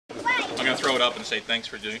I'm going to throw it up and say thanks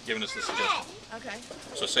for giving us the suggestion. Okay.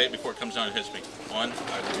 So say it before it comes down and hits me. 1, 2,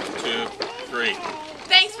 3.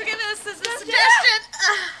 Thanks for giving us the suggestion.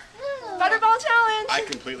 ButterBall challenge. I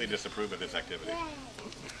completely disapprove of this activity.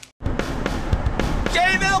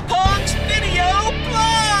 Jville Punk's video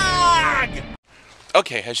blog!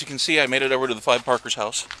 Okay, as you can see, I made it over to the 5 Parkers'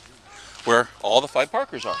 house, where all the 5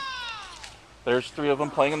 Parkers are. There's 3 of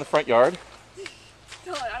them playing in the front yard.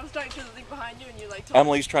 I was trying to do the thing behind you, and you like.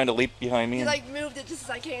 Emily's trying to leap behind me. You like moved it just as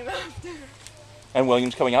I came after. And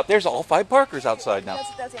William's coming out. There's all 5 Parkers outside now.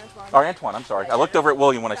 That's Antoine. Or Antoine, I'm sorry. I looked over at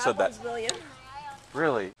William when I said that. That one's William.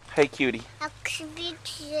 Really? Hey, cutie.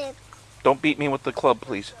 Don't beat me with the club,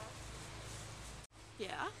 please. Yeah.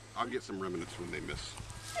 I'll get some remnants when they miss.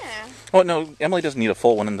 Yeah. Oh, no, Emily doesn't need a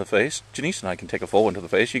full one in the face. Janice and I can take a full one to the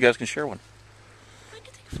face. You guys can share one. I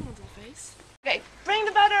can take a full one to the face. Okay, bring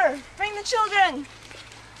the butter. Bring the children.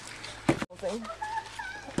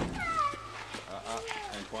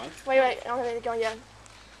 Antoine? Wait, I don't have anything going yet.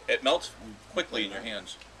 It melts quickly in your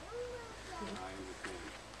hands.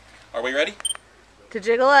 Are we ready? To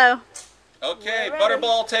Gigolo. Okay,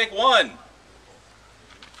 ButterBall, take 1.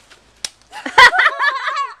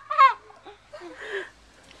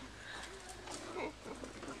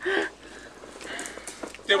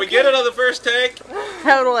 Did we get it on the first take?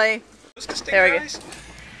 Totally. There we go. Guys.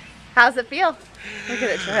 How's it feel? Look at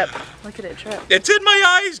it trip. Look at it trip. It's in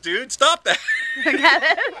my eyes, dude. Stop that. Look at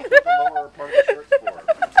it.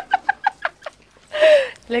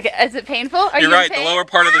 Look at. Is it painful? Are You're you right. in pain? The lower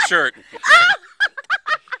part of the shirt.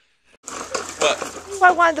 What? Well,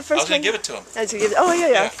 I wanted the first I was gonna one. give it to him. I was gonna give it. Oh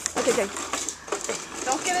yeah. Okay.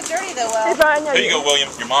 Don't get it dirty though, Hey Will. Brian, There you go, William.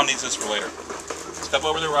 Your mom needs this for later. Step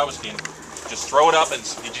over there where I was standing. Just throw it up and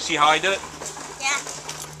did you see how I did it? Yeah.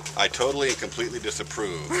 I totally and completely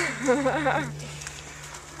disapprove.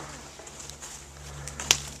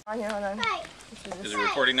 On here, hold on. Is it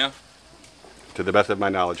recording now? To the best of my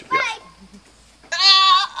knowledge, yes.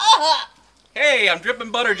 Hey, I'm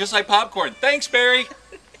dripping butter just like popcorn. Thanks, Barry.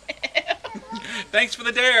 Thanks for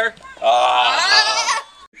the dare. I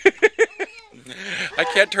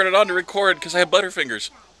can't turn it on to record because I have butterfingers.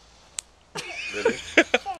 Really?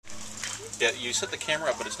 Yeah, you set the camera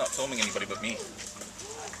up, but it's not filming anybody but me.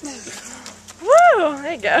 Woo!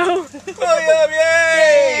 There you go. William,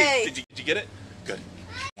 yay! Did you get it? Good.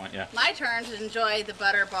 Yeah. My turn to enjoy the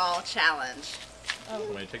ButterBall challenge. Want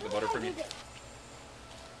me to take the butter from you?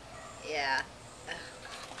 Yeah.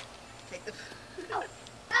 Take the.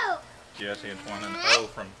 Yes, Antoine, and O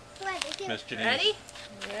from Miss Janine. Ready?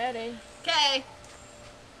 Ready. Okay.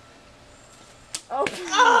 Oh.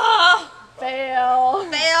 Oh! Fail.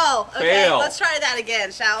 Fail. Okay, Fail. let's try that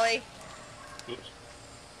again, shall we? Oops.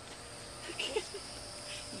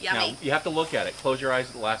 Yummy. Now, you have to look at it. Close your eyes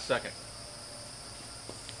at the last second.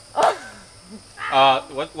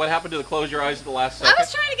 What happened to the close your eyes at the last second? I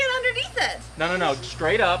was trying to get underneath it. No.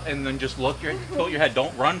 Straight up and then just tilt your head.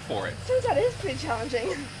 Don't run for it. Turns out it is pretty challenging.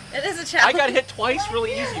 It is a I challenge. got hit twice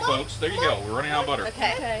really easy, folks. There you go. We're running out of butter.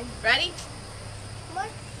 Okay. Okay. Ready?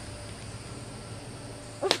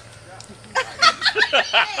 Hey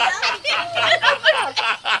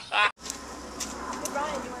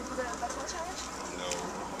Brian, you want to do the ButterBall challenge? No.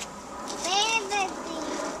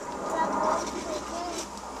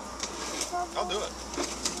 I'll do it.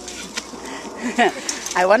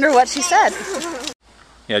 I wonder what she said.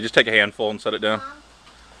 Yeah, just take a handful and set it down.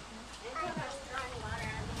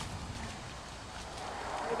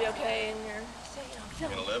 You'll be okay in your. You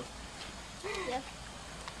gonna live? Yeah.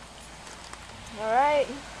 All right.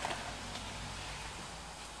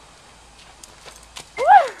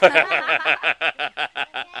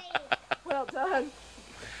 Well done.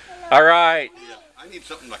 All right. Yeah, I need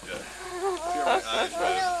something like that. Clear my eyes,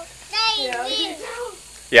 man.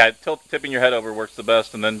 Yeah, tipping your head over works the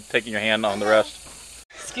best, and then taking your hand on the rest.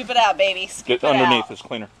 Scoop it out, baby. Scoop Get it underneath. out. It's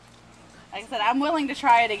cleaner. Like I said, I'm willing to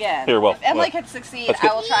try it again. Here, Will. If Emily Will. can succeed, Let's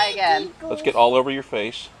get- I will try again. Let's get all over your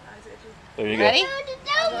face. There you go. Ready?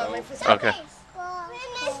 Okay.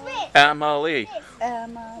 Emily.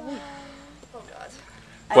 Emily. Oh God.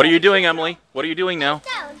 What are you doing, Emily? What are you doing now?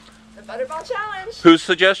 The ButterBall challenge. Whose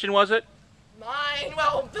suggestion was it? Mine.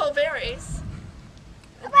 Well, Bill Berry's.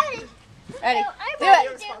 Ready? Do You're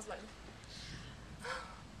it. responsible.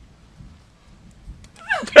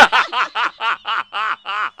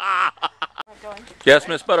 Yes,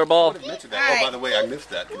 Miss ButterBall. Mentioned All that. right. Oh, by the way, I missed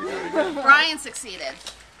that. Can you do it again? Brian succeeded.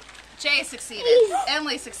 Jay succeeded.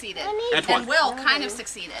 Emily succeeded. Antoine. And Will kind of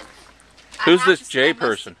succeeded. I Who's have this to say J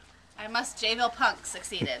person? I must. Jville Punk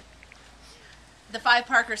succeeded. The 5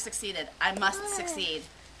 Parkers succeeded. I must succeed.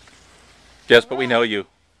 Yes, but we know you.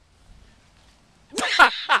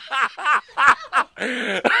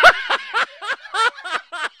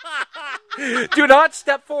 Do not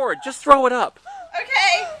step forward. Just throw it up.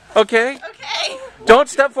 Okay. Okay? Okay. Don't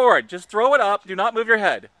step forward. Just throw it up. Do not move your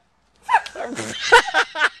head.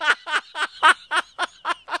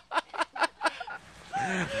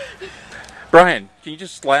 Brian, can you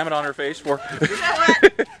just slam it on her face for? You know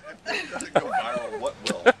what? Doesn't go viral. What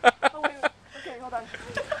will? Oh, wait. Okay, hold on.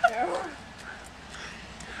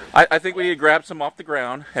 I think we need to grab some off the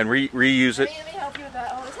ground and reuse it. Let me help you with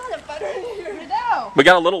that. Oh, there's not enough butter in here. No. We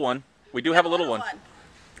got a little one. We do have a little one.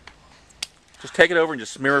 Just take it over and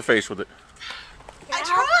just smear her face with it. I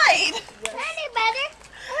tried.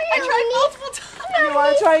 I tried multiple times. You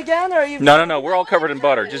want to try again, or are you? No. We're all covered in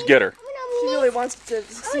butter. Just get her. She really wants to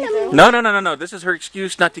succeed, though. No. This is her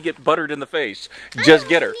excuse not to get buttered in the face. Just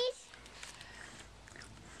get her.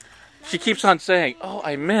 She keeps on saying, "Oh,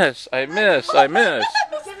 I miss." Give us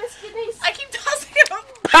kidneys. I keep tossing it up.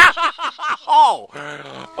 Oh!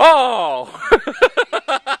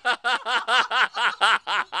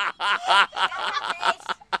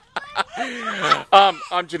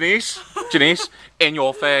 I'm Janice. Janice, in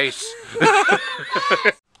your face. Bye.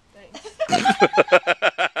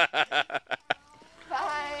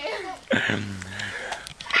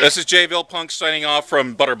 This is Jville Punk signing off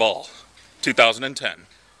from ButterBall 2010.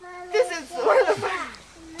 This is one of the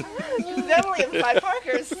Emily and the 5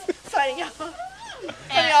 Parkers signing off.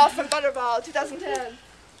 Signing off from ButterBall 2010.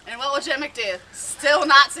 And what will Jimmick do? Still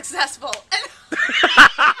not successful.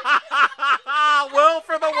 Will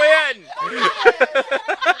for the win!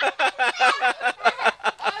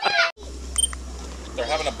 They're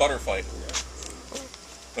having a butter fight.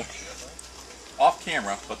 Off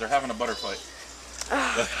camera, but they're having a butter fight.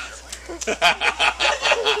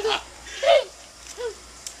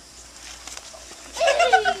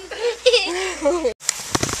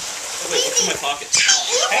 Wait, what's in my pocket?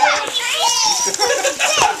 Hang on!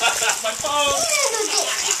 My phone!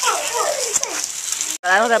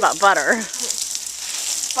 I don't know about butter.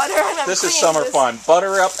 Butter and I'm This is cleaning summer this. fun.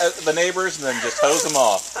 Butter up at the neighbors and then just hose them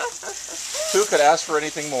off. Who could ask for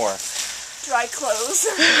anything more? Dry clothes.